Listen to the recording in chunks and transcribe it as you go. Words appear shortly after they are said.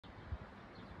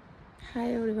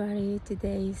Hi everybody,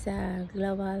 today is a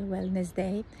Global Wellness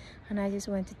Day and I just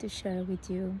wanted to share with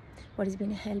you what has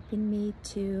been helping me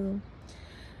to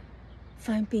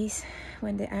find peace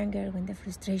when the anger, when the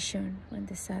frustration, when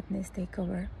the sadness take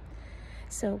over.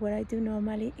 So what I do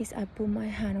normally is I put my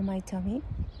hand on my tummy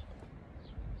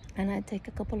and I take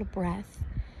a couple of breaths,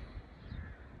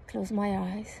 close my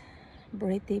eyes,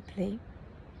 breathe deeply,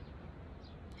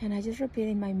 and I just repeat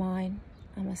in my mind,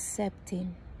 I'm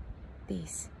accepting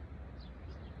this.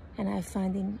 And I'm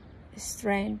finding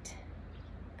strength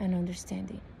and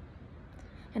understanding.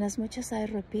 And as much as I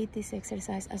repeat this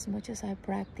exercise, as much as I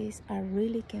practice, I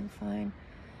really can find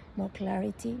more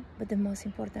clarity, but the most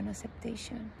important,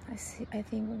 acceptation. I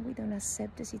think when we don't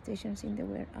accept the situations in the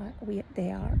way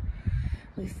they are,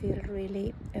 we feel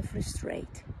really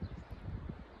frustrated.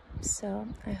 So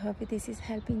I hope this is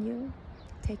helping you.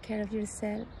 Take care of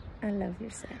yourself and love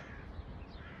yourself.